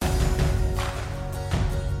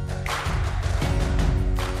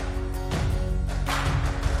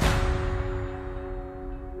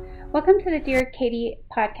Welcome to the Dear Katie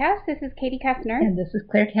podcast. This is Katie Kessner. And this is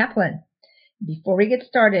Claire Kaplan. Before we get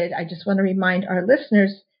started, I just want to remind our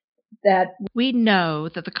listeners that we know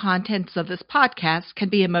that the contents of this podcast can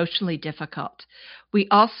be emotionally difficult. We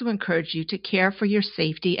also encourage you to care for your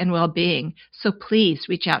safety and well-being, so please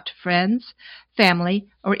reach out to friends, family,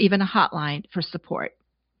 or even a hotline for support.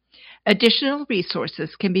 Additional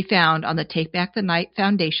resources can be found on the Take Back the Night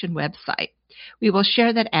Foundation website. We will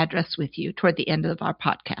share that address with you toward the end of our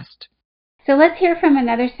podcast. So let's hear from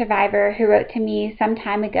another survivor who wrote to me some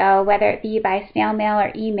time ago, whether it be by snail mail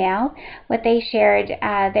or email, what they shared,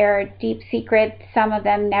 their deep secrets, some of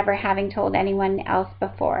them never having told anyone else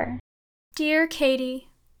before. Dear Katie,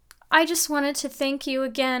 I just wanted to thank you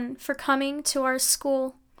again for coming to our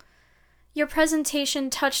school. Your presentation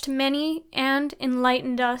touched many and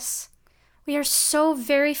enlightened us. We are so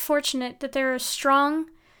very fortunate that there are strong,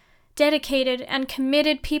 dedicated, and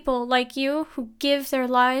committed people like you who give their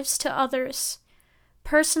lives to others.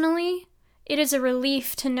 Personally, it is a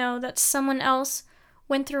relief to know that someone else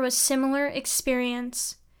went through a similar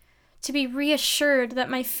experience. To be reassured that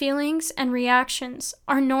my feelings and reactions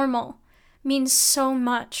are normal means so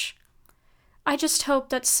much. I just hope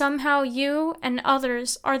that somehow you and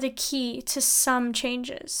others are the key to some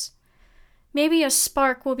changes. Maybe a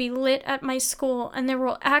spark will be lit at my school and there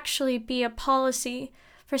will actually be a policy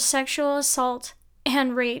for sexual assault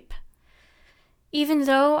and rape. Even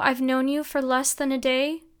though I've known you for less than a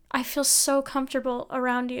day, I feel so comfortable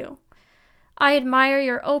around you. I admire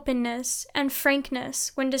your openness and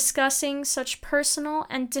frankness when discussing such personal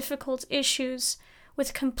and difficult issues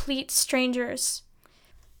with complete strangers.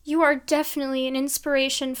 You are definitely an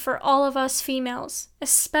inspiration for all of us females,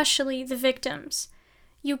 especially the victims.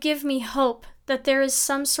 You give me hope that there is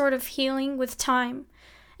some sort of healing with time,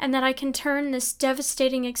 and that I can turn this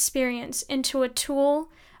devastating experience into a tool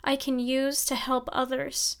I can use to help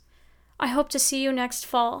others. I hope to see you next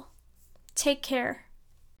fall. Take care.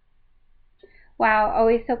 Wow,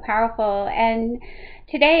 always so powerful. And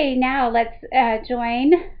today, now let's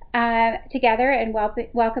join together and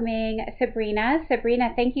welcoming Sabrina.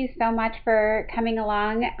 Sabrina, thank you so much for coming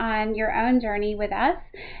along on your own journey with us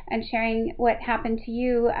and sharing what happened to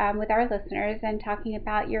you with our listeners and talking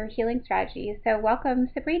about your healing strategies. So welcome,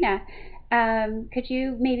 Sabrina. Could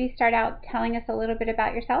you maybe start out telling us a little bit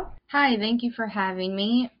about yourself? Hi, thank you for having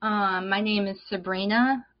me. My name is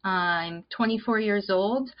Sabrina. I'm 24 years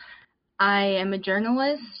old. I am a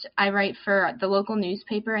journalist. I write for the local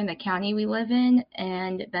newspaper in the county we live in,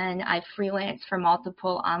 and then I freelance for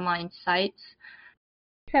multiple online sites.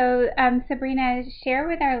 So, Sabrina, share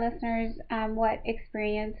with our listeners what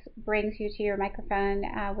experience brings you to your microphone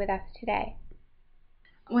with us today.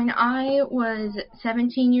 When I was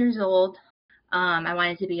 17 years old, I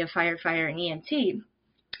wanted to be a firefighter and EMT.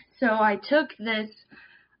 So I took this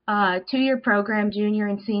 2-year program, junior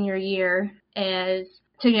and senior year,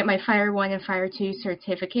 to get my Fire 1 and Fire 2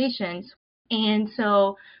 certifications. And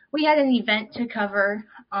so we had an event to cover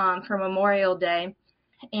for Memorial Day,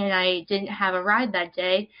 and I didn't have a ride that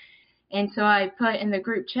day. And so I put in the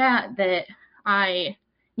group chat that I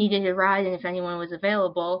needed a ride and if anyone was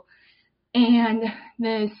available. And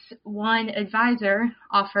this one advisor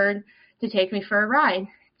offered to take me for a ride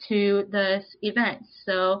to this event.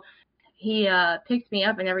 So he picked me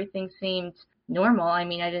up and everything seemed normal. I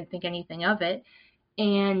mean, I didn't think anything of it.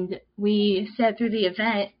 And we sat through the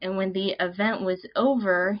event, and when the event was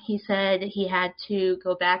over, he said he had to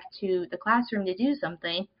go back to the classroom to do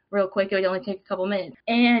something real quick. It would only take a couple minutes.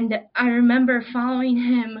 And I remember following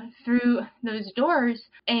him through those doors,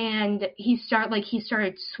 and he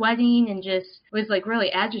started sweating and just was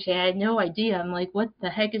really agitated. I had no idea. I'm like, what the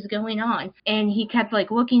heck is going on? And he kept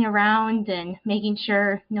looking around and making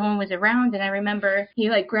sure no one was around. And I remember he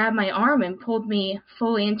grabbed my arm and pulled me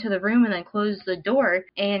fully into the room and then closed the door.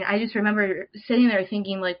 And I just remember sitting there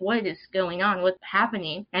thinking what is going on? What's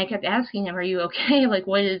happening? And I kept asking him, are you okay?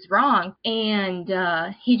 What is wrong?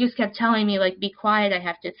 And he just kept telling me, be quiet, I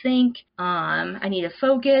have to think, I need to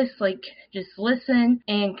focus, just listen,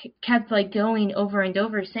 and kept going over and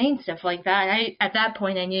over saying stuff like that. And at that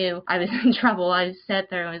point I knew I was in trouble. I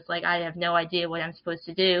sat there and was I have no idea what I'm supposed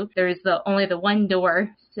to do. There's only the one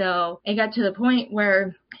door. So it got to the point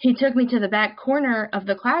where he took me to the back corner of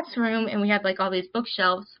the classroom, and we had all these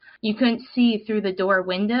bookshelves. You couldn't see through the door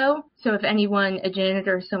window, so if anyone, a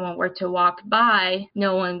janitor or someone, were to walk by,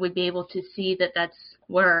 no one would be able to see that that's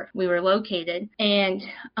where we were located. And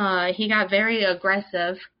he got very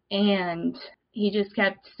aggressive, and he just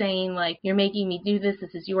kept saying, like, you're making me do this.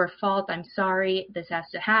 This is your fault. I'm sorry. This has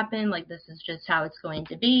to happen. Like, this is just how it's going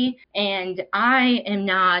to be. And I am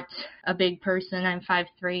not a big person. I'm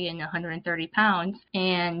 5'3" and 130 pounds.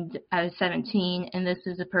 And I was 17. And this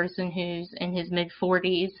is a person who's in his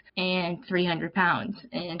mid-40s and 300 pounds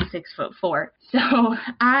and 6'4". So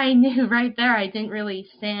I knew right there I didn't really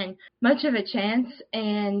stand much of a chance.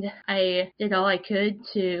 And I did all I could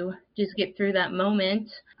to just get through that moment.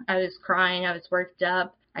 I was crying. I was worked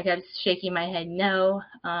up. I kept shaking my head no.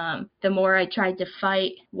 The more I tried to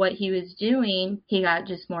fight what he was doing, he got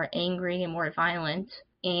just more angry and more violent.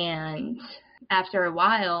 And after a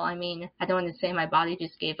while, I mean, I don't want to say my body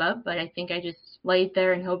just gave up, but I think I just laid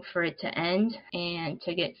there and hoped for it to end and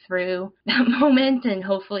to get through that moment. And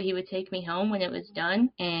hopefully he would take me home when it was done.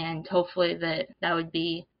 And hopefully that would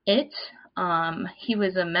be it. He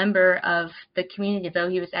was a member of the community, though.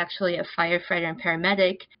 He was actually a firefighter and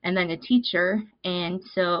paramedic and then a teacher. And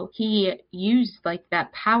so he used like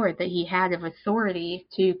that power that he had of authority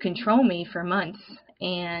to control me for months.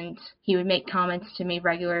 And he would make comments to me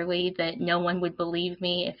regularly that no one would believe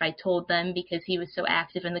me if I told them because he was so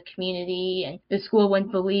active in the community, and the school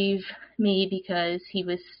wouldn't believe me because he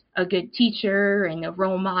was a good teacher and a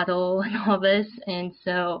role model and all this. And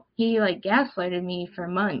so he like gaslighted me for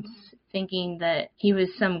months, thinking that he was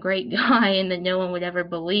some great guy and that no one would ever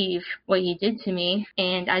believe what he did to me.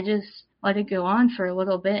 And I just let it go on for a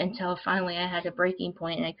little bit until finally I had a breaking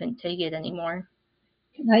point and I couldn't take it anymore.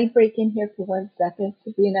 Can I break in here for 1 second,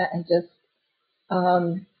 Sabrina, and just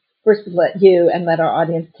first let you and let our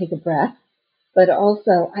audience take a breath, but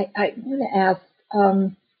also I want to ask,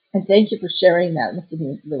 and thank you for sharing that. It must have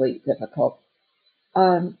been really difficult.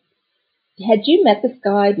 Had you met this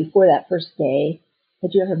guy before that first day?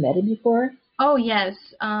 Had you ever met him before? Oh, yes.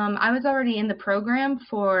 I was already in the program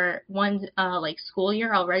for one school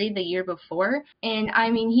year already the year before. And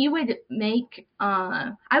I mean, he would make,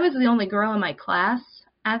 I was the only girl in my class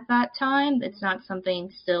at that time. It's not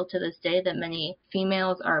something still to this day that many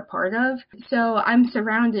females are a part of. So I'm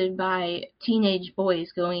surrounded by teenage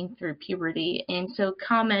boys going through puberty. And so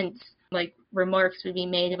comments like remarks would be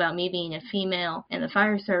made about me being a female in the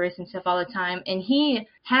fire service and stuff all the time. And he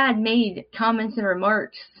had made comments and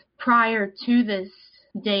remarks prior to this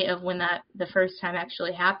day of when the first time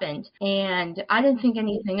actually happened. And I didn't think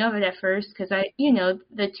anything of it at first because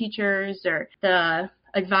the teachers or the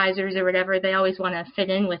advisors or whatever, they always want to fit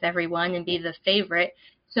in with everyone and be the favorite.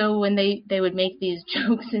 So when they would make these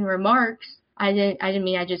jokes and remarks, I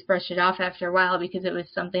just brushed it off after a while because it was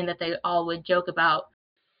something that they all would joke about.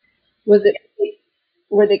 Were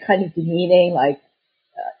they kind of demeaning, like,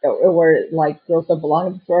 or were like girls don't belong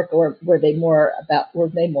in the circle, or were they more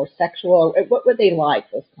sexual? What were they like,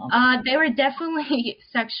 those comments? They were definitely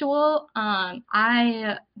sexual.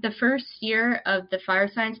 The first year of the fire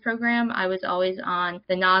science program, I was always on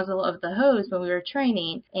the nozzle of the hose when we were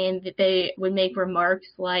training, and they would make remarks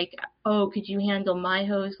like, oh, could you handle my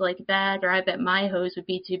hose like that? Or I bet my hose would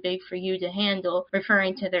be too big for you to handle,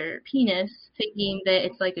 referring to their penis, thinking that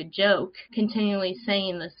it's like a joke, continually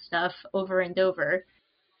saying this stuff over and over.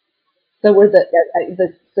 So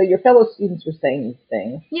so your fellow students were saying these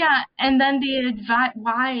things? Yeah, and then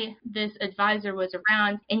why this advisor was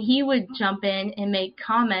around, and he would jump in and make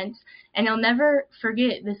comments, and I'll never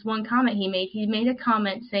forget this one comment he made. He made a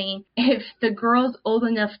comment saying, if the girl's old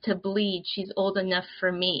enough to bleed, she's old enough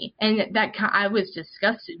for me. And I was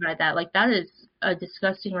disgusted by that. Like, that is a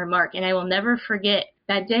disgusting remark, and I will never forget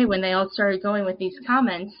that day when they all started going with these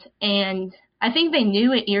comments, and I think they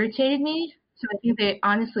knew it irritated me. So I think they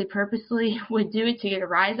honestly purposely would do it to get a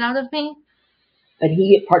rise out of me. But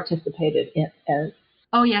he participated in.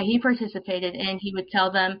 Oh, yeah, he participated, and he would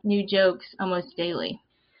tell them new jokes almost daily.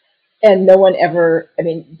 And no one ever,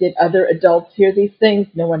 did other adults hear these things?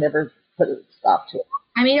 No one ever put a stop to it?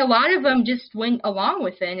 I mean, a lot of them just went along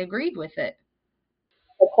with it and agreed with it.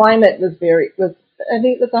 The climate was it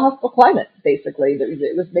was a hostile climate, basically.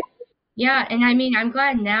 It was Yeah, and I mean, I'm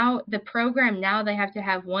glad now, the program now, they have to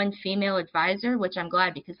have one female advisor, which I'm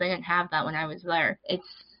glad because they didn't have that when I was there. It's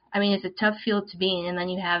a tough field to be in, and then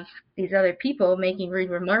you have these other people making rude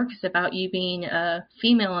remarks about you being a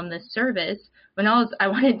female in this service, when all I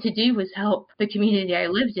wanted to do was help the community I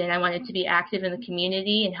lived in. I wanted to be active in the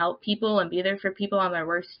community and help people and be there for people on their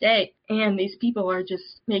worst day, and these people are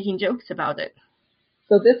just making jokes about it.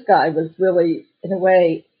 So this guy was really, in a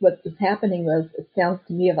way, what was happening was, it sounds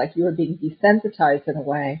to me like you were being desensitized in a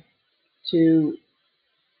way you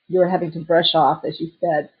were having to brush off, as you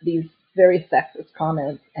said, these very sexist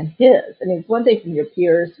comments and his. It's one thing from your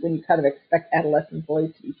peers when you kind of expect adolescent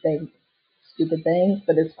boys to be saying stupid things,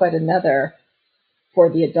 but it's quite another for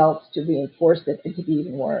the adults to reinforce it and to be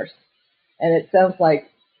even worse. And it sounds like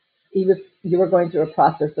you were going through a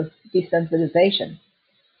process of desensitization.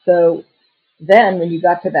 So then when you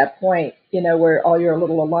got to that point, where all your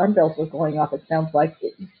little alarm bells were going off, it sounds like,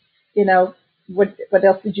 what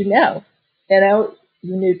else did you know?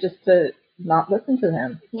 You knew just to not listen to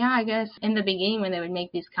them. Yeah, I guess in the beginning when they would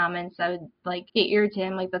make these comments, I would get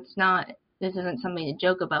irritated. This isn't something to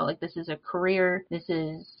joke about. This is a career. This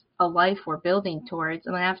is a life we're building towards.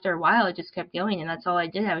 And then after a while, it just kept going, and that's all I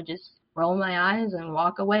did. I would just roll my eyes and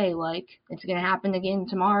walk away like it's going to happen again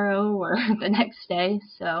tomorrow or the next day.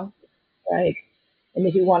 So. Right. And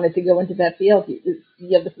if you wanted to go into that field, this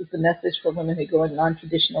is the message for women who go in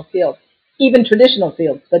non-traditional fields, even traditional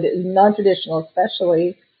fields, but in non-traditional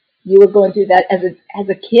especially, you were going through that as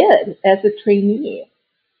a kid, as a trainee,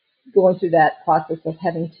 going through that process of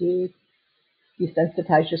having to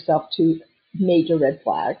desensitize yourself to major red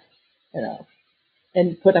flags,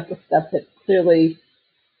 and put up with stuff that clearly,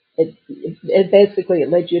 it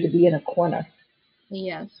led you to be in a corner.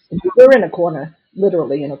 Yes. You were in a corner,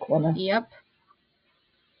 literally in a corner. Yep.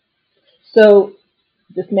 So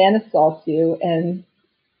this man assaults you, and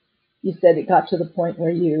you said it got to the point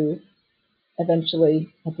where you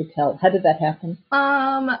eventually had to tell. How did that happen?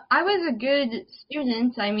 I was a good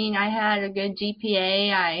student. I had a good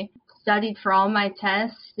GPA. I studied for all my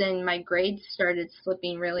tests, and my grades started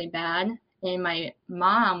slipping really bad. And my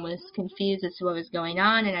mom was confused as to what was going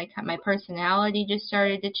on, and my personality just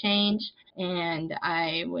started to change, and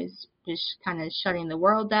I was just kind of shutting the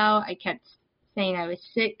world out. I kept saying I was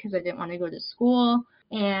sick because I didn't want to go to school.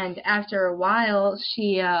 And after a while,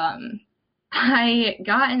 I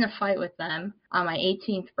got in a fight with them on my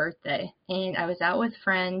 18th birthday, and I was out with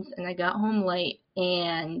friends, and I got home late,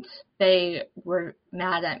 and they were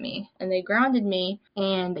mad at me, and they grounded me,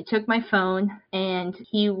 and they took my phone, and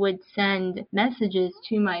he would send messages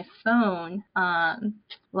to my phone,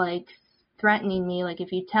 threatening me,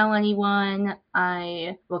 if you tell anyone,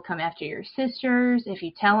 I will come after your sisters. If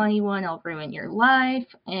you tell anyone, I'll ruin your life,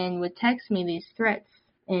 and would text me these threats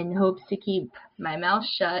in hopes to keep my mouth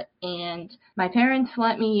shut. And my parents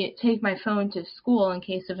let me take my phone to school in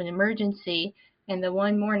case of an emergency. And the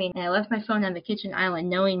one morning, I left my phone on the kitchen island,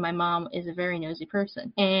 knowing my mom is a very nosy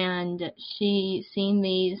person. And she seen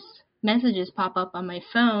these messages pop up on my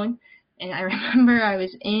phone. And I remember I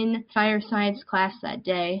was in fire science class that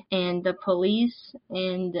day, and the police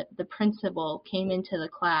and the principal came into the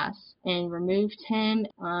class and removed him.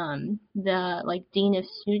 The dean of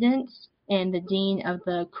students and the dean of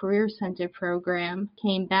the Career Center program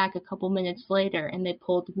came back a couple minutes later, and they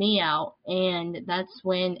pulled me out, and that's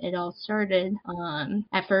when it all started.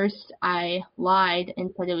 At first, I lied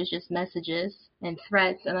and said it was just messages and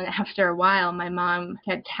threats, and then after a while, my mom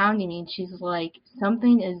kept hounding me, and she's like,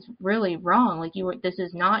 something is really wrong. This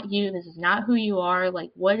is not you. This is not who you are.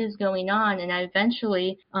 What is going on? And I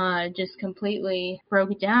eventually just completely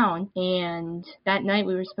broke down, and that night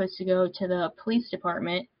we were supposed to go to the police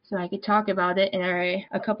department so I could talk about it. And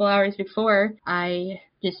a couple hours before, I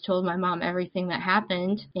just told my mom everything that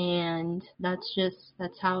happened, and that's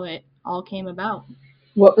how it all came about.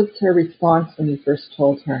 What was her response when you first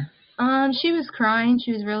told her? She was crying.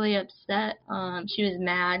 She was really upset. She was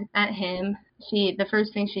mad at him. The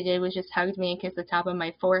first thing she did was just hugged me and kissed the top of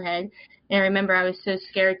my forehead. And I remember I was so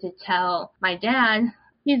scared to tell my dad.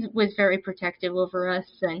 He was very protective over us,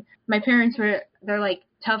 and my parents they're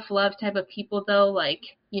tough love type of people though.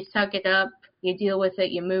 You suck it up, you deal with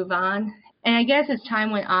it, you move on. And I guess as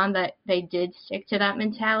time went on that they did stick to that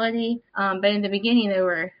mentality. But in the beginning they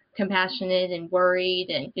were compassionate and worried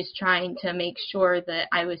and just trying to make sure that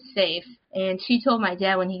I was safe. And she told my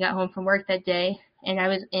dad when he got home from work that day, and I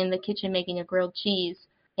was in the kitchen making a grilled cheese,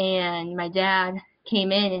 and my dad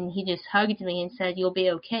came in and he just hugged me and said, "You'll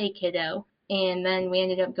be okay, kiddo." And then we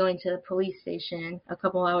ended up going to the police station a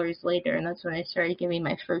couple hours later, and that's when I started giving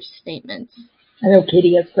my first statements. I know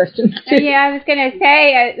Katie has questions too. Yeah, I was going to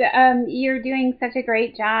say, you're doing such a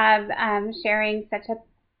great job sharing such a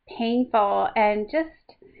painful and just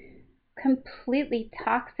completely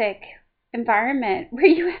toxic environment where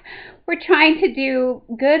you were trying to do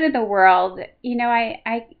good in the world.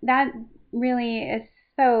 That really is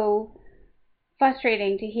so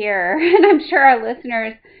frustrating to hear. And I'm sure our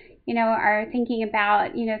listeners, are thinking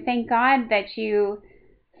about, thank God that you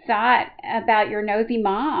thought about your nosy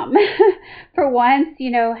mom for once,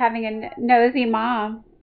 having a nosy mom.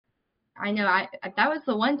 I know that was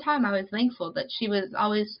the one time I was thankful that she was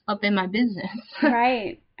always up in my business.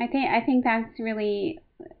 Right. I think that's really,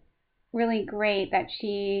 really great that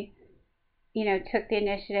she took the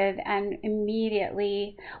initiative and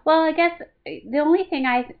immediately, well, I guess the only thing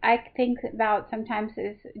I think about sometimes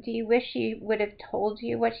is, do you wish she would have told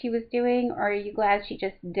you what she was doing, or are you glad she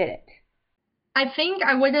just did it? I think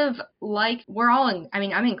I would have liked,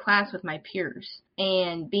 I'm in class with my peers,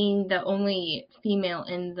 and being the only female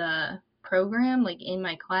in the program, like in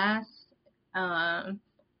my class,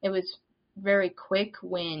 it was very quick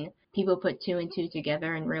when people put two and two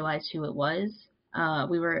together and realized who it was.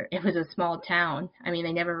 It was a small town. I mean,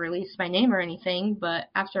 they never released my name or anything, but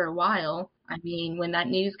after a while, I mean, when that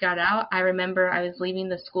news got out, I remember I was leaving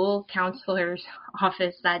the school counselor's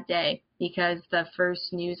office that day because the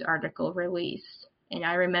first news article released. And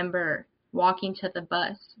I remember walking to the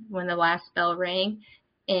bus when the last bell rang,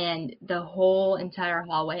 and the whole entire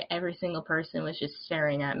hallway, every single person was just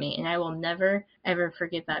staring at me. And I will never, ever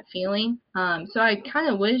forget that feeling. So I kind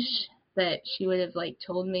of wish that she would have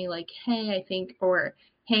told me hey, I think, or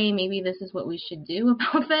hey, maybe this is what we should do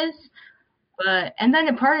about this. And then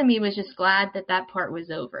a part of me was just glad that that part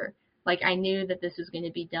was over. I knew that this was going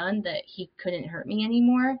to be done, that he couldn't hurt me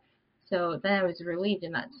anymore. So then I was relieved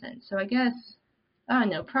in that sense. So I guess, I don't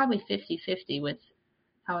know, probably 50-50 with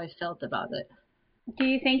how I felt about it. Do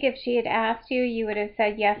you think if she had asked you, you would have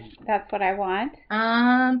said, yes, that's what I want?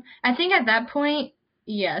 I think at that point,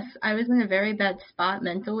 yes. I was in a very bad spot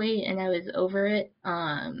mentally, and I was over it.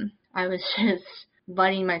 I was just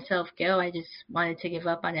letting myself go. I just wanted to give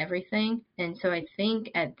up on everything. And so I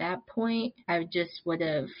think at that point, I just would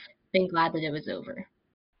have been glad that it was over.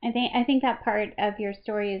 I think that part of your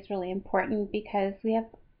story is really important, because we have,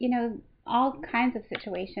 all kinds of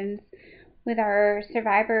situations with our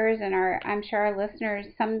survivors and I'm sure our listeners.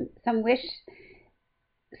 Some wish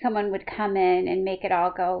someone would come in and make it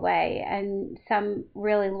all go away, and some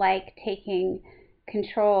really like taking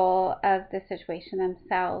control of the situation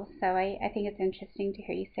themselves. So I think it's interesting to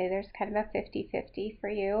hear you say there's kind of a 50-50 for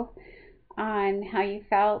you on how you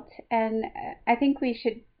felt. And I think we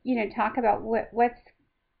should, talk about what's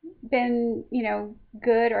been,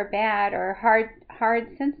 good or bad or hard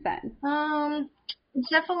since then. It's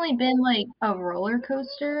definitely been a roller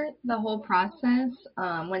coaster, the whole process.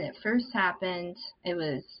 When it first happened, it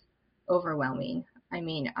was overwhelming. I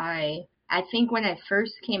mean, I think when I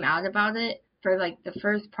first came out about it, for the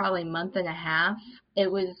first probably month and a half,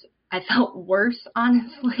 I felt worse,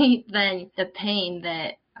 honestly, than the pain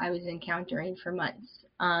that I was encountering for months.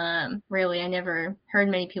 Really, I never heard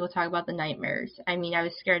many people talk about the nightmares. I mean, I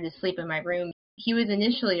was scared to sleep in my room. He was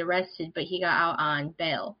initially arrested, but he got out on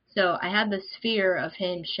bail. So I had this fear of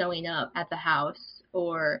him showing up at the house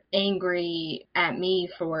or angry at me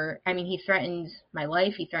he threatened my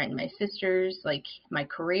life. He threatened my sisters, my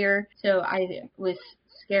career. So I was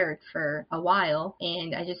scared for a while,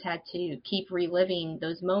 and I just had to keep reliving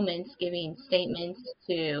those moments, giving statements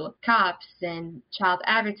to cops and child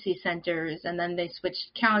advocacy centers, and then they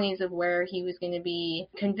switched counties of where he was going to be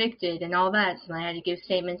convicted and all that, so I had to give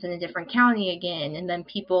statements in a different county again, and then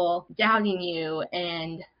people doubting you.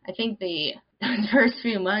 And I think those first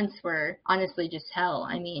few months were honestly just hell.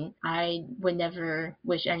 I mean, I would never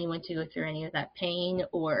wish anyone to go through any of that pain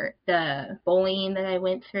or the bullying that I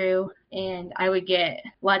went through. And I would get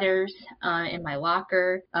letters in my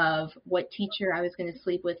locker of what teacher I was going to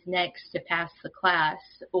sleep with next to pass the class,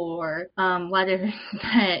 or letters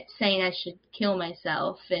saying I should kill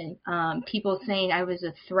myself, and people saying I was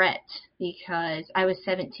a threat because I was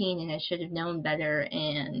 17 and I should have known better,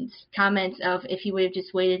 and comments of if you would have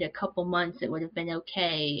just waited a couple months it would have been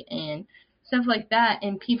okay, and stuff like that.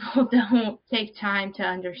 And people don't take time to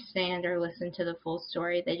understand or listen to the full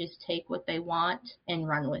story. They just take what they want and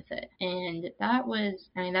run with it. And that was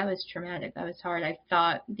traumatic. That was hard. I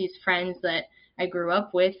thought these friends that I grew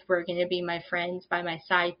up with were going to be my friends by my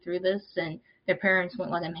side through this, and their parents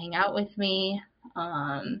wouldn't let them hang out with me.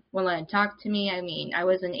 Wouldn't let them talk to me. I mean, I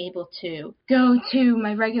wasn't able to go to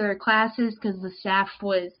my regular classes because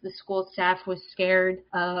the school staff was scared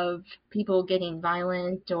of people getting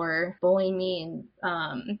violent or bullying me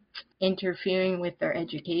and interfering with their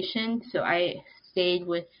education. So I stayed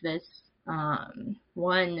with this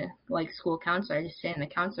one school counselor. I just stayed in the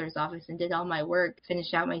counselor's office and did all my work,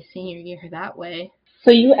 finished out my senior year that way.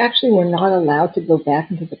 So you actually were not allowed to go back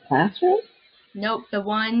into the classroom? Nope. The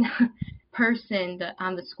one person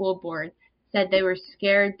on the school board said they were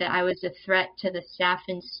scared that I was a threat to the staff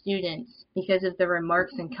and students because of the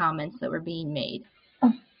remarks and comments that were being made.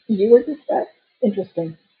 Oh, you were the threat?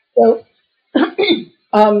 Interesting. So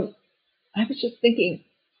I was just thinking,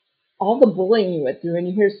 all the bullying you went through, and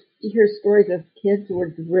you hear stories of kids who were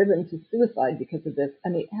driven to suicide because of this. I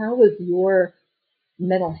mean, how was your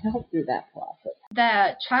mental health through that process?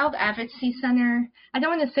 The Child Advocacy Center, I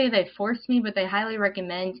don't want to say they forced me, but they highly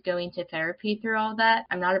recommend going to therapy through all that.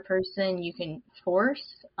 I'm not a person you can force.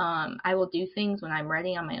 I will do things when I'm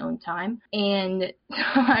ready on my own time. And so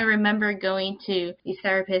I remember going to these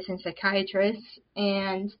therapists and psychiatrists,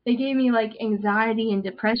 and they gave me like anxiety and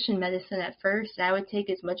depression medicine at first. I would take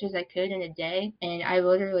as much as I could in a day. And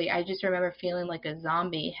I just remember feeling like a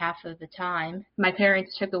zombie half of the time. My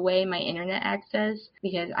parents took away my internet access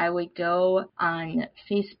because I would go on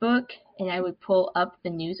Facebook and I would pull up the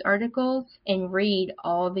news articles and read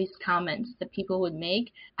all these comments that people would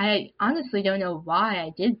make. I honestly don't know why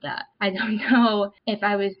I did that. I don't know if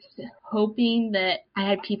I was hoping that I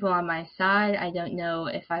had people on my side. I don't know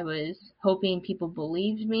if I was hoping people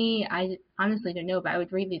believed me. I honestly don't know, but I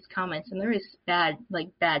would read these comments, and there was bad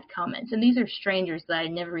comments. And these are strangers that I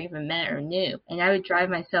never even met or knew. And I would drive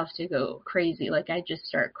myself to go crazy. Like, I'd just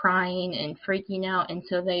start crying and freaking out. And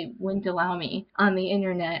so they wouldn't allow me on the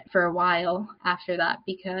internet for a while after that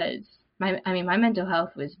because my mental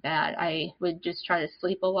health was bad. I would just try to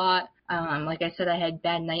sleep a lot. Like I said, I had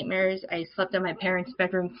bad nightmares. I slept on my parents'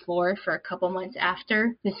 bedroom floor for a couple months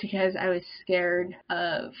after, just because I was scared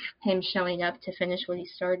of him showing up to finish what he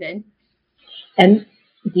started. And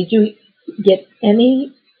did you get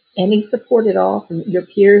any support at all from your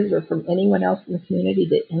peers or from anyone else in the community?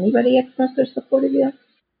 Did anybody express their support of you?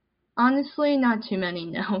 Honestly, not too many,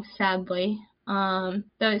 no, sadly.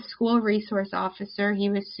 The school resource officer, he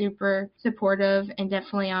was super supportive and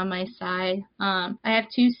definitely on my side. I have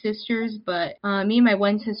two sisters, but me and my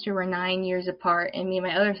one sister were 9 years apart, and me and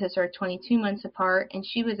my other sister are 22 months apart, and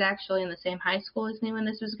she was actually in the same high school as me when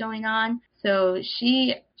this was going on. So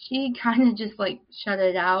she kind of just like shut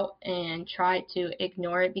it out and tried to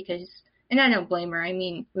ignore it because, and I don't blame her. I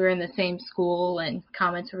mean, we were in the same school and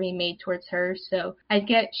comments were being made towards her. So I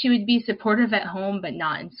get she would be supportive at home, but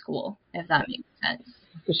not in school, if that makes sense.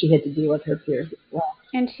 So she had to deal with her peers as well.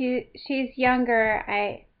 And she's younger,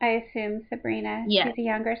 I assume, Sabrina. Yeah. She's a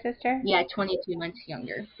younger sister? Yeah, 22 months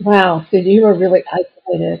younger. Wow. So you were really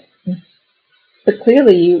isolated. But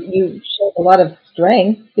clearly you showed a lot of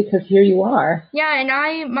strength because here you are. Yeah, and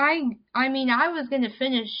I was going to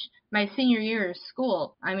finish my senior year of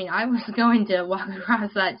school. I mean, I was going to walk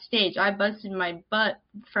across that stage. I busted my butt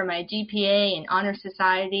for my GPA and Honor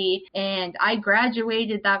Society, and I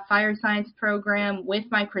graduated that fire science program with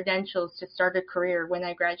my credentials to start a career when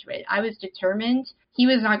I graduated. I was determined. He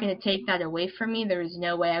was not going to take that away from me. There was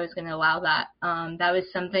no way I was going to allow that. That was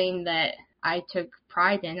something that I took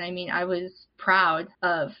pride in. I mean, I was proud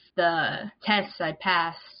of the tests I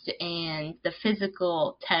passed and the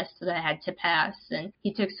physical tests that I had to pass, and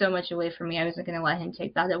he took so much away from me. I wasn't going to let him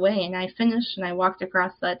take that away, and I finished and I walked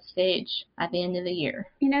across that stage at the end of the year.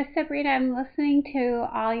 You know, Sabrina, I'm listening to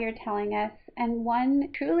all you're telling us, and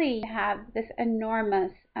one truly have this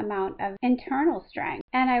enormous amount of internal strength,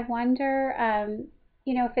 and I wonder,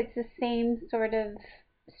 if it's the same sort of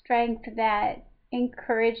strength that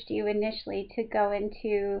encouraged you initially to go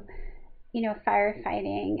into,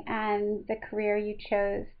 firefighting and the career you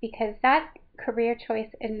chose, because that career choice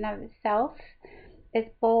in and of itself is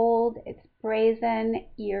bold, it's brazen,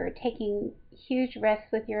 you're taking huge risks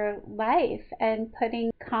with your life and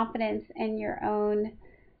putting confidence in your own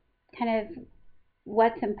kind of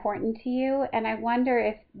what's important to you. And I wonder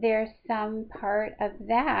if there's some part of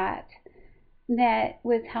that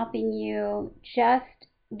was helping you just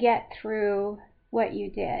get through what you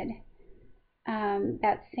did.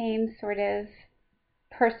 That same sort of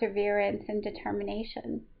perseverance and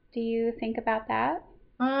determination. Do you think about that?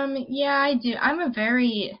 Yeah, I do. I'm a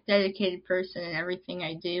very dedicated person in everything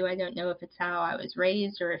I do. I don't know if it's how I was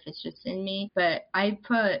raised or if it's just in me, but I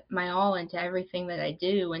put my all into everything that I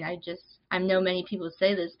do, and I know many people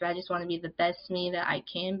say this, but I just want to be the best me that I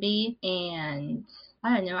can be, and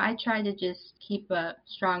I don't know, I try to just keep a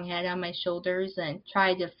strong head on my shoulders and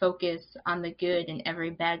try to focus on the good in every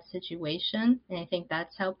bad situation, and I think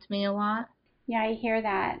that's helped me a lot. Yeah, I hear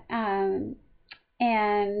that.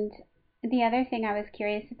 And the other thing I was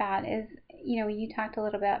curious about is, you talked a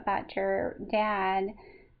little bit about your dad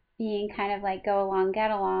being kind of like go along,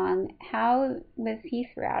 get along. How was he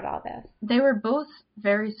throughout all this? They were both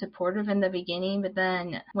very supportive in the beginning, but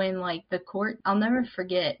then when the court, I'll never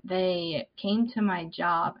forget, they came to my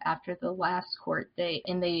job after the last court date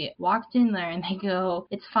and they walked in there and they go,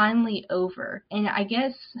 "It's finally over." And I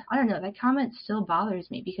guess, I don't know, that comment still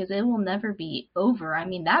bothers me because it will never be over. I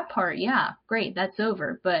mean, that part, yeah, great, that's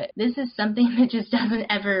over. But this is something that just doesn't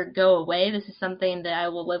ever go away. This is something that I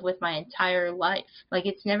will live with my entire life.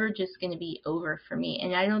 It's never just going to be over for me.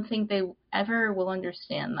 And I don't think they ever will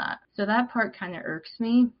understand that. So that part kind of irks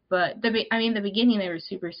me. But the beginning, they were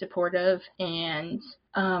super supportive and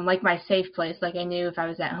like my safe place. Like I knew if I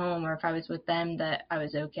was at home or if I was with them that I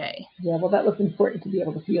was okay. Yeah, well, that was important to be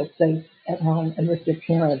able to feel safe at home and with your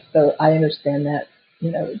parents. So I understand that,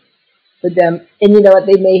 for them. And you know what,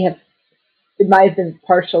 it might have been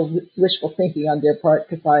partial wishful thinking on their part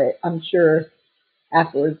because I'm sure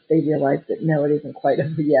afterwards they realized that no, it isn't quite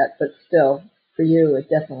over yet. But still, for you, it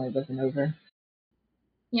definitely wasn't over.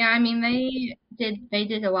 Yeah, I mean they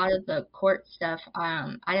did a lot of the court stuff.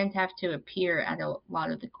 I didn't have to appear at a lot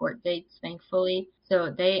of the court dates, thankfully.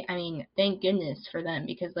 So thank goodness for them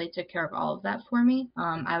because they took care of all of that for me.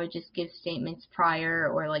 I would just give statements prior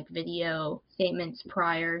or like video statements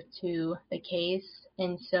prior to the case.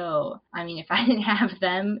 And so, if I didn't have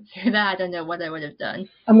them through that, I don't know what I would have done.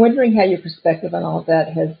 I'm wondering how your perspective on all of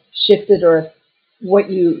that has shifted or what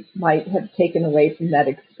you might have taken away from that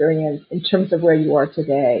experience in terms of where you are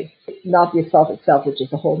today. Not the assault itself, which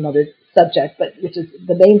is a whole other subject, but which is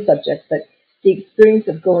the main subject, but the experience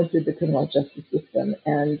of going through the criminal justice system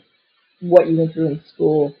and what you went through in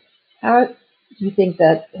school. How do you think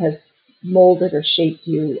that has molded or shaped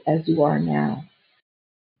you as you are now?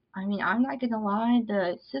 I'm not going to lie,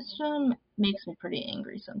 the system makes me pretty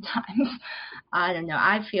angry sometimes. I don't know.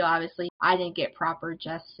 I feel obviously I didn't get proper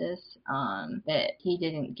justice, that he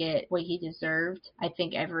didn't get what he deserved. I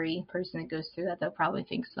think every person that goes through that, they'll probably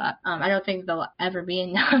think that. I don't think there'll ever be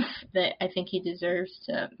enough that I think he deserves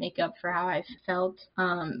to make up for how I felt.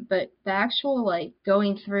 But the actual,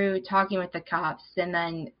 going through, talking with the cops, and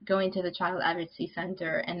then going to the Child Advocacy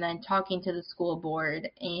Center, and then talking to the school board,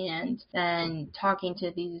 and then talking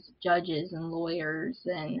to these judges and lawyers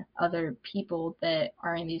and other people that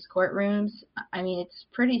are in these courtrooms, it's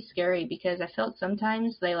pretty scary because I felt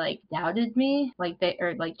sometimes they doubted me,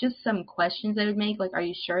 just some questions they would make, are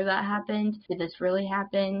you sure that happened? Did this really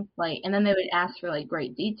happen? And then they would ask for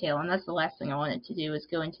great detail, and that's the last thing I wanted to do is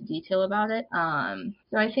go into detail about it.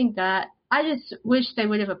 So I think that I just wish they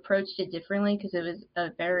would have approached it differently because it was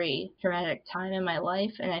a very traumatic time in my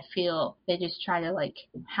life, and I feel they just try to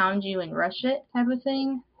hound you and rush it type of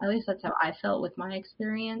thing. At least that's how I felt with my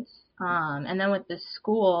experience. And then with the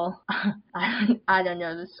school, I don't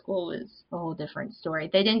know, the school was a whole different story.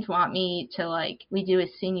 They didn't want me to we do a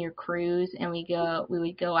senior cruise and we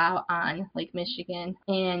would go out on Lake Michigan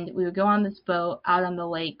and we would go on this boat out on the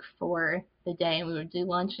lake for the day and we would do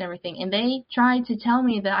lunch and everything, and they tried to tell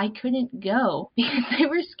me that I couldn't go because they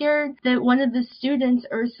were scared that one of the students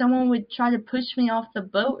or someone would try to push me off the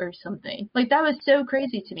boat or something. That was so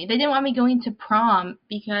crazy to me. They didn't want me going to prom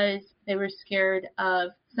because they were scared of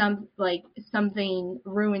something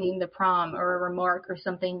ruining the prom or a remark or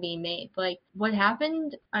something being made. What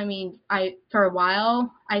happened? For a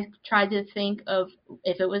while I tried to think of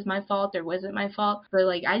if it was my fault or wasn't my fault, but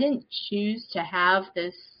I didn't choose to have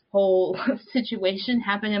this whole situation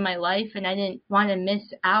happen in my life, and I didn't want to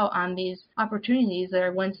miss out on these opportunities that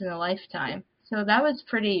are once in a lifetime. So that was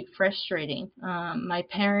pretty frustrating. My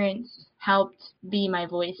parents helped be my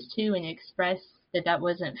voice too and express that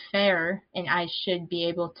wasn't fair and I should be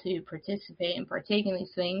able to participate and partake in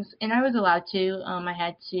these things. And I was allowed to.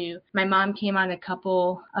 My mom came on a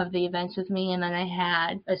couple of the events with me, and then I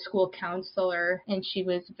had a school counselor, and she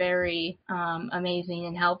was very amazing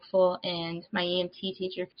and helpful. And my EMT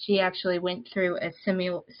teacher, she actually went through a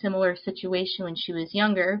similar situation when she was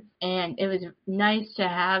younger, and it was nice to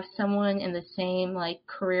have someone in the same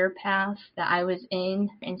career path that I was in.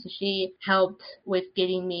 And so she helped with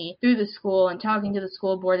getting me through the school and talking to the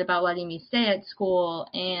school board about letting me stay at school,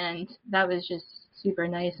 and that was just super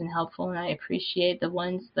nice and helpful, and I appreciate the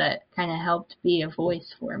ones that kind of helped be a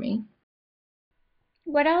voice for me.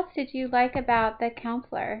 What else did you like about the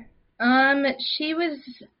counselor? She was,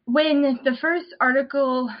 when the first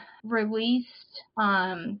article released,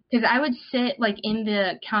 because I would sit in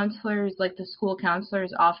the counselor's, the school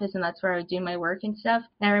counselor's office, and that's where I would do my work and stuff.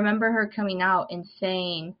 And I remember her coming out and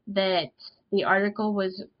saying that the article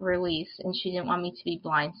was released and she didn't want me to be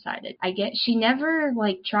blindsided. She never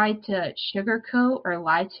tried to sugarcoat or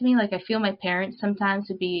lie to me. I feel my parents sometimes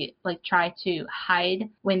would be try to hide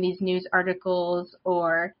when these news articles,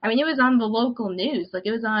 or it was on the local news,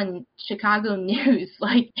 it was on Chicago news,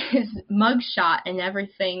 his mugshot and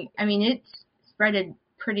everything. It's spreaded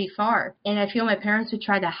pretty far, and I feel my parents would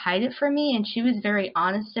try to hide it from me, and she was very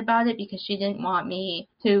honest about it because she didn't want me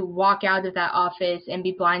to walk out of that office and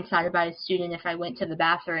be blindsided by a student if I went to the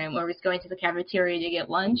bathroom or was going to the cafeteria to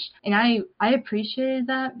get lunch. And I appreciated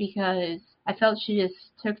that because I felt she just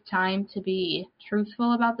took time to be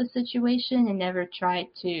truthful about the situation and never tried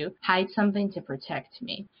to hide something to protect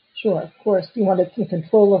me. Sure, of course. You wanted some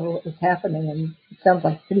control over what was happening, and it sounds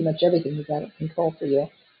like pretty much everything was out of control for you.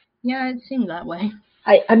 Yeah, it seemed that way.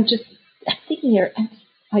 I'm thinking here, I'm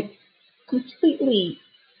like completely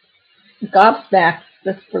gobsmacked,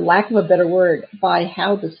 just for lack of a better word, by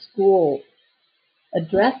how the school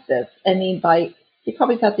addressed this. I mean, they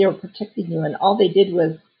probably thought they were protecting you, and all they did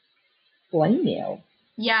was blame you.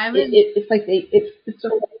 Yeah, it was. It's like it's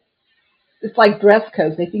sort of, it's like dress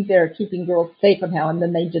codes. They think they're keeping girls safe somehow, and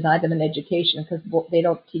then they deny them an education because they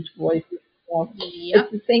don't teach boys. Well, Yep.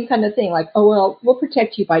 it's the same kind of thing. Like, oh well, we'll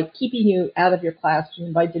protect you by keeping you out of your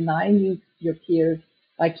classroom, by denying you your peers,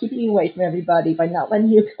 by keeping you away from everybody, by not letting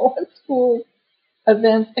you go on school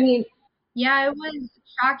events. I mean, Yeah, it was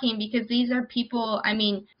shocking because these are people, I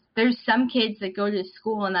mean, there's some kids that go to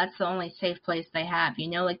school and that's the only safe place they have, you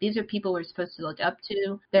know? Like, these are people we're supposed to look up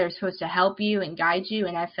to. They're supposed to help you and guide you,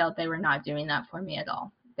 and I felt they were not doing that for me at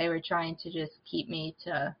all. They were trying to just keep me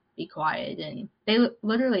to be quiet, and they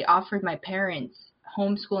literally offered my parents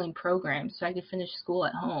homeschooling programs so I could finish school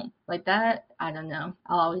at home. Like that, I don't know.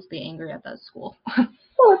 I'll always be angry at that school.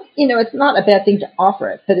 well, it's not a bad thing to offer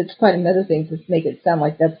it, but it's quite another thing to make it sound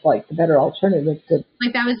like that's like the better alternative to.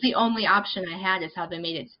 Like, that was the only option I had, is how they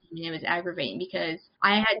made it seem. It was aggravating because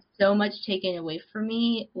I had so much taken away from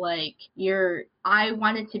me. Like, I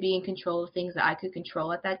wanted to be in control of things that I could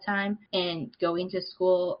control at that time, and going to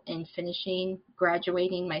school and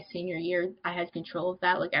graduating my senior year, I had control of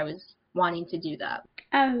that. Like, I was wanting to do that.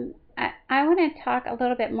 I want to talk a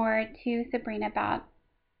little bit more to Sabrina about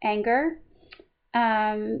anger.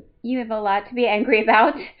 You have a lot to be angry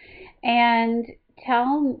about, and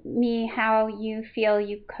tell me how you feel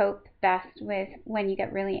you cope best with when you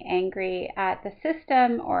get really angry at the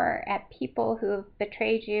system or at people who have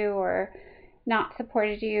betrayed you or not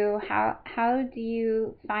supported you. How do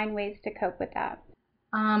you find ways to cope with that?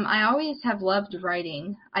 I always have loved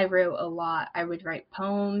writing. I wrote a lot. I would write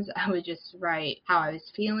poems. I would just write how I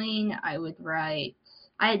was feeling.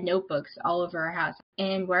 I had notebooks all over our house.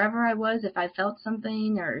 And wherever I was, if I felt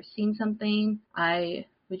something or seen something, I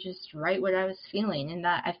would just write what I was feeling. And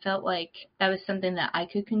that, I felt like that was something that I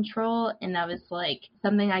could control. And that was like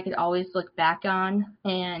something I could always look back on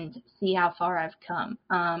and see how far I've come.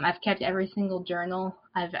 I've kept every single journal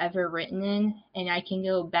I've ever written in, and I can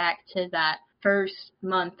go back to that first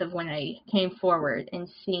month of when I came forward and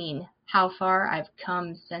seen how far I've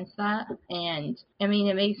come since that. And I mean,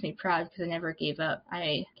 it makes me proud because I never gave up.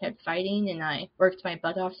 I kept fighting and I worked my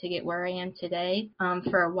butt off to get where I am today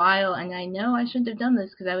for a while. And I know I shouldn't have done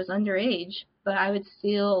this because I was underage, but I would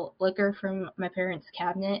steal liquor from my parents'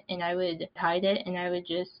 cabinet and I would hide it and I would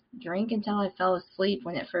just drink until I fell asleep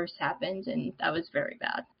when it first happened, and that was very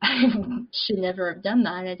bad. I should never have done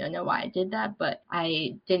that, and I don't know why I did that, but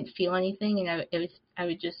I didn't feel anything, and I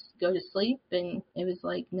would just go to sleep, and it was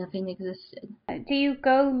like nothing existed. Do you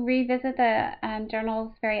go revisit the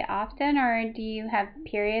journals very often, or do you have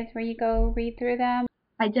periods where you go read through them?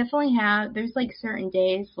 I definitely have. There's like certain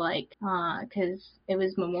days, like, because it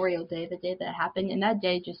was Memorial Day, the day that happened, and that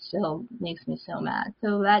day just still makes me so mad.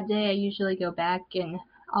 So that day I usually go back and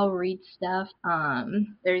I'll read stuff.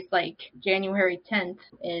 There's like January 10th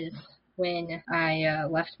is when I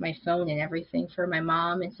left my phone and everything for my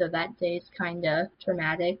mom, and so that day's kind of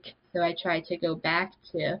traumatic. So I try to go back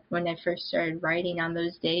to when I first started writing on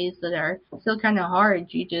those days that are still kind of hard.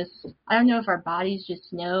 I don't know if our bodies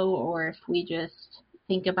just know or if we just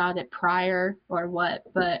think about it prior or what,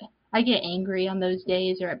 but I get angry on those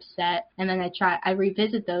days or upset, and then I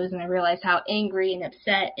revisit those and I realize how angry and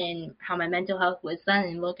upset and how my mental health was then,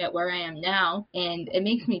 and look at where I am now, and it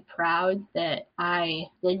makes me proud that I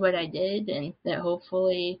did what I did, and that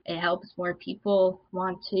hopefully it helps more people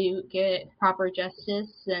want to get proper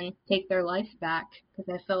justice and take their life back,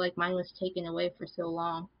 because I felt like mine was taken away for so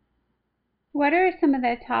long. What are some of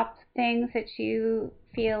the top things that you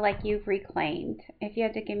feel like you've reclaimed? If you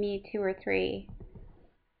had to give me 2 or 3,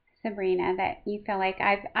 Sabrina, that you feel like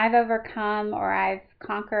I've overcome or I've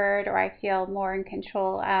conquered or I feel more in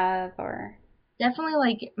control of, or definitely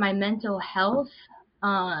like my mental health,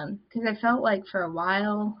 because I felt like for a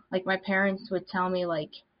while, like my parents would tell me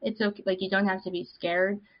like it's okay, like you don't have to be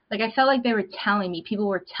scared. Like I felt like people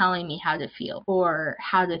were telling me how to feel or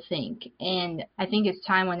how to think. And I think as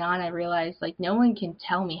time went on, I realized like no one can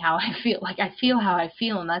tell me how I feel. Like I feel how I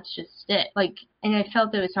feel, and that's just it. Like, and I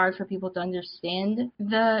felt it was hard for people to understand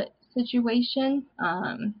the situation.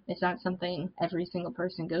 It's not something every single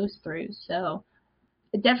person goes through. So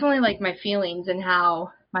definitely like my feelings and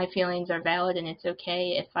how my feelings are valid, and it's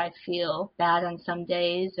okay if I feel bad on some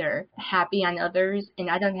days or happy on others, and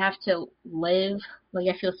I don't have to live like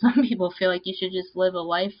I feel some people feel like you should just live a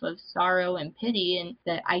life of sorrow and pity, and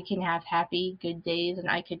that I can have happy, good days, and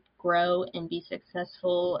I could grow and be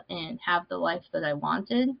successful and have the life that I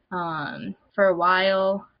wanted. For a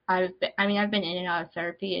while, I've been in and out of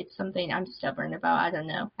therapy. It's something I'm stubborn about. I don't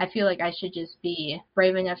know. I feel like I should just be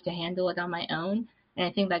brave enough to handle it on my own. And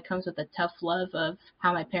I think that comes with a tough love of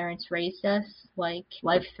how my parents raised us. Like,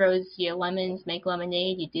 life throws you lemons, make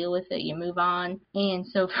lemonade, you deal with it, you move on. And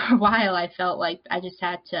so for a while I felt like I just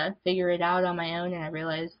had to figure it out on my own, and I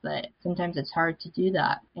realized that sometimes it's hard to do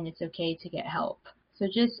that, and it's okay to get help. So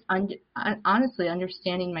just honestly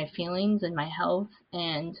understanding my feelings and my health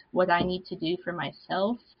and what I need to do for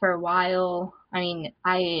myself. For a while,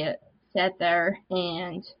 I sat there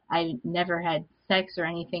and I never had sex or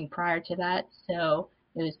anything prior to that, so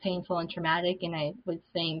it was painful and traumatic, and I would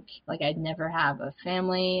think like I'd never have a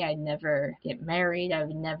family, I'd never get married, I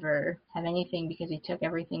would never have anything because he took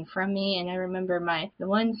everything from me. And I remember the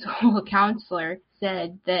one school counselor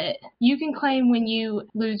said that you can claim when you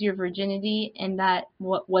lose your virginity, and that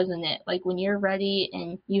wasn't it. Like, when you're ready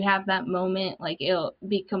and you have that moment, like, it'll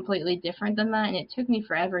be completely different than that. And it took me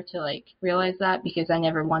forever to like realize that, because I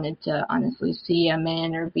never wanted to honestly see a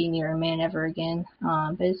man or be near a man ever again.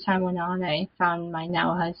 But as time went on, I found my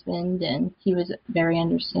now husband, and he was very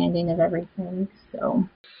understanding of everything. So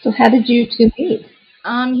how did you two meet?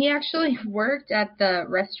 He actually worked at the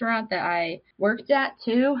restaurant that I worked at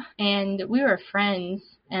too, and we were friends.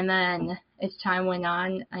 And then as time went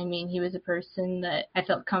on, he was a person that I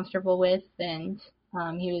felt comfortable with, and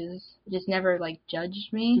he was just never like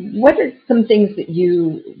judged me. What are some things that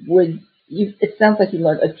it sounds like you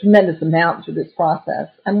learned a tremendous amount through this process.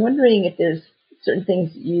 I'm wondering if there's certain things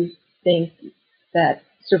you think that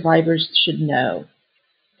survivors should know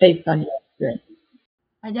based on your experience.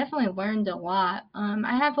 I definitely learned a lot.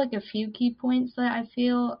 I have like a few key points that I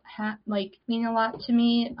feel mean a lot to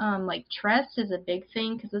me. Like, trust is a big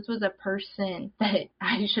thing, because this was a person that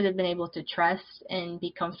I should have been able to trust and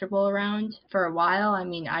be comfortable around. For a while,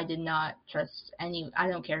 I did not trust I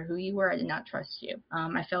don't care who you were, I did not trust you.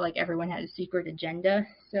 I felt like everyone had a secret agenda.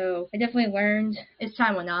 So I definitely learned, as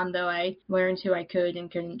time went on though, I learned who I could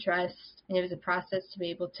and couldn't trust. And it was a process to be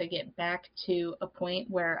able to get back to a point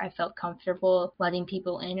where I felt comfortable letting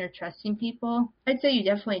people in or trusting people. I'd say you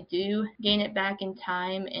definitely do gain it back in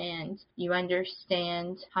time, and you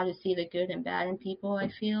understand how to see the good and bad in people, I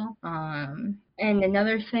feel. And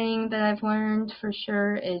another thing that I've learned for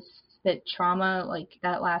sure is that trauma, like,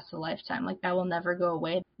 that lasts a lifetime. Like, that will never go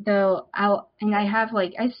away. Though I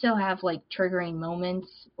still have like triggering moments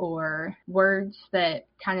or words that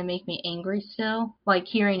kind of make me angry still. Like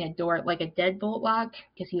hearing a door, like a deadbolt lock,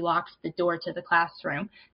 because he locks the door to the classroom.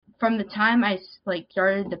 From the time I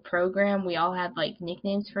started the program, we all had like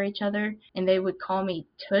nicknames for each other, and they would call me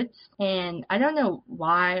Toots. And I don't know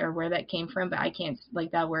why or where that came from, but I can't,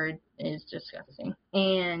 like, that word is disgusting.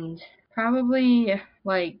 And probably,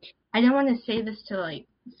 like, I don't want to say this to like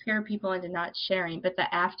scare people into not sharing, but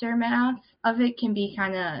the aftermath of it can be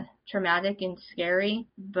kind of traumatic and scary.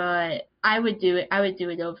 But I would do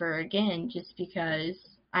it over again, just because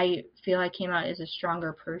I feel I came out as a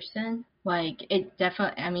stronger person. Like, it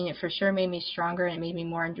definitely, it for sure made me stronger, and it made me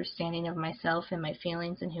more understanding of myself and my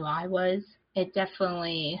feelings and who I was. It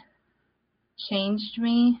definitely changed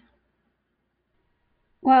me.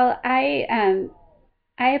 Well, I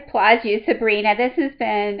applaud you, Sabrina. This has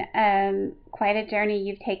been quite a journey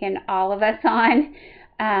you've taken all of us on,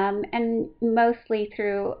 and mostly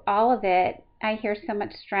through all of it, I hear so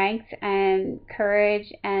much strength and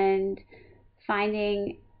courage and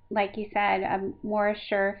finding, like you said, a more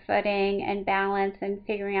sure footing and balance, and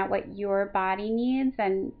figuring out what your body needs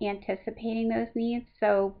and anticipating those needs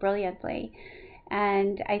so brilliantly.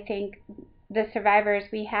 And I think the survivors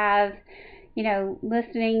we have,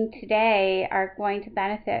 listening today are going to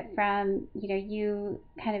benefit from, you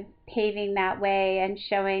kind of paving that way and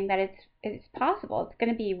showing that it's possible. It's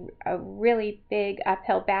going to be a really big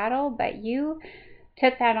uphill battle, but you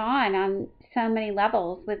took that on so many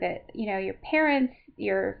levels with it. Your parents,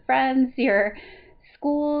 your friends, your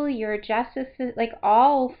school, your justice, like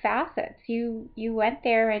all facets. You went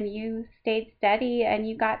there and you stayed steady, and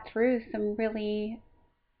you got through some really,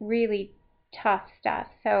 really tough stuff.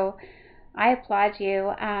 So I applaud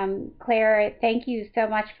you. Claire, thank you so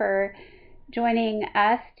much for joining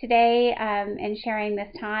us today and sharing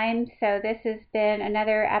this time. So this has been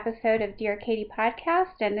another episode of Dear Katie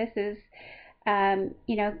podcast, and this is,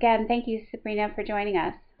 again, thank you, Sabrina, for joining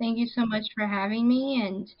us. Thank you so much for having me.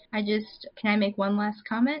 And can I make one last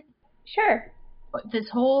comment? Sure. this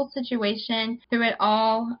whole situation, through it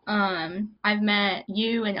all, I've met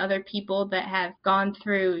you and other people that have gone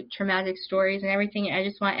through traumatic stories and everything. And I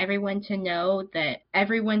just want everyone to know that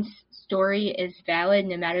everyone's story is valid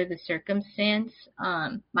no matter the circumstance.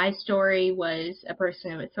 My story was a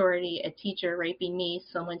person of authority, a teacher raping me.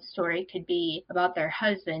 Someone's story could be about their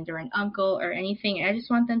husband or an uncle or anything. And I just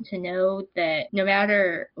want them to know that no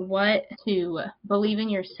matter what, to believe in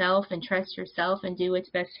yourself and trust yourself and do what's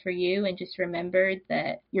best for you. And just remember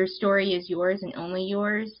that your story is yours and only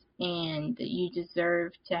yours, and that you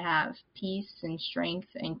deserve to have peace and strength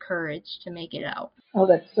and courage to make it out. Oh,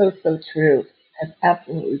 that's so, so true. That's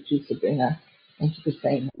absolutely true, Sabrina. Thank you for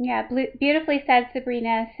saying that. Yeah, beautifully said,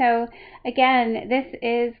 Sabrina. So, again, this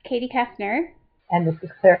is Katie Kessner. And this is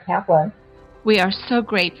Claire Kaplan. We are so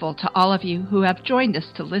grateful to all of you who have joined us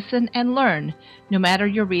to listen and learn, no matter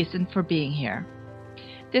your reason for being here.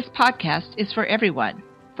 This podcast is for everyone,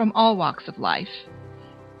 from all walks of life.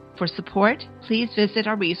 For support, please visit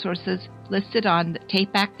our resources listed on the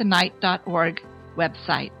takebackthenight.org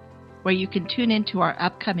website, where you can tune into our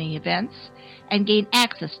upcoming events and gain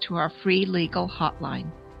access to our free legal hotline.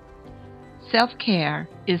 Self-care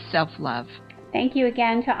is self-love. Thank you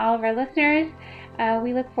again to all of our listeners.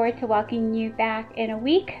 We look forward to welcoming you back in a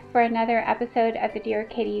week for another episode of the Dear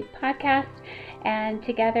Katie podcast, and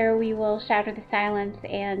together we will shatter the silence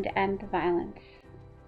and end the violence.